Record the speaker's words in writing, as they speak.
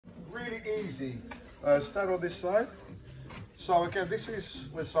really easy. Stand on this side. So again, this is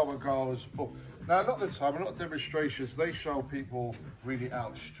when someone goes, oh. Now a lot of the time, a lot of demonstrations, they show people really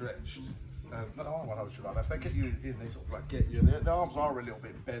outstretched. No one holds you like that. If they get you in, they sort of like get you. Their arms are a little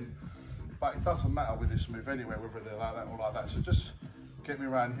bit bent, but it doesn't matter with this move anyway, whether they're like that or like that. So just get me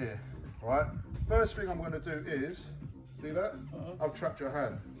around here, right? First thing I'm going to do is, see that? I've trapped your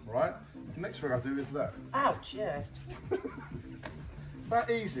hand, right? Next thing I do is that. Ouch, yeah.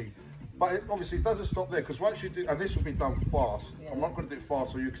 That easy. But it obviously doesn't stop there, because once you do, and this will be done fast, I'm not going to do it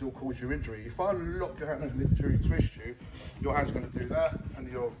fast or you can cause you injury. If I lock your hand and literally twist you, your hand's going to do that and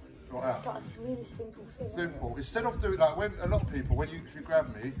you're out. It's like a really simple thing. Simple. Instead of doing like when a lot of people, if you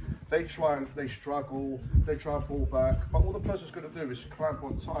grab me, they struggle, they try and pull back, but all the person's going to do is clamp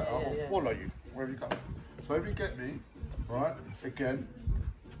on tighter or follow you wherever you go. So if you get me, right, again,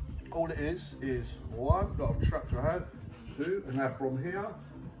 all it is one, I've trapped your hand, two, and now from here,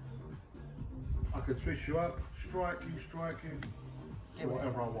 I can twist you up, strike you,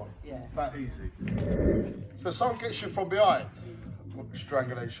 whatever I want. Yeah. That easy. So if someone gets you from behind,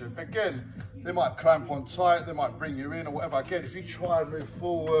 strangulation, again, they might clamp on tight, they might bring you in or whatever. Again, if you try and move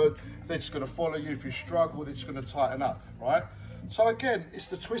forward, they're just going to follow you. If you struggle, they're just going to tighten up, right? So again, it's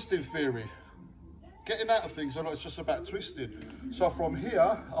the twisting theory. Getting out of things, it's just about twisting. So from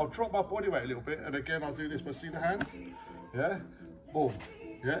here, I'll drop my body weight a little bit, and again, I'll do this, but see the hands? Yeah? Boom.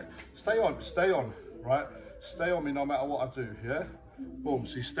 Yeah? Stay on, right? Stay on me no matter what I do, yeah? Boom,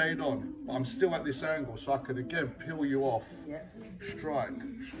 so you stayed on, but I'm still at this angle, so I can again peel you off. Yeah. Strike,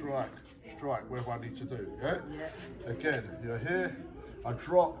 whatever I need to do, yeah? Yeah. Again, you're here, I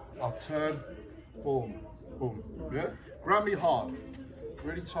drop, I'll turn, boom, boom, yeah? Grab me hard,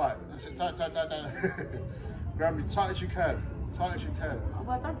 really tight. That's it, tight. Grab me tight as you can, Oh, I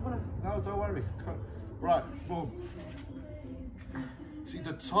don't want to. No, don't worry. Right, boom. See,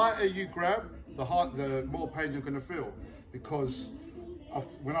 the tighter you grab, the more pain you're going to feel, because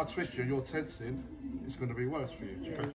when I twist you and you're tensing, it's going to be worse for you.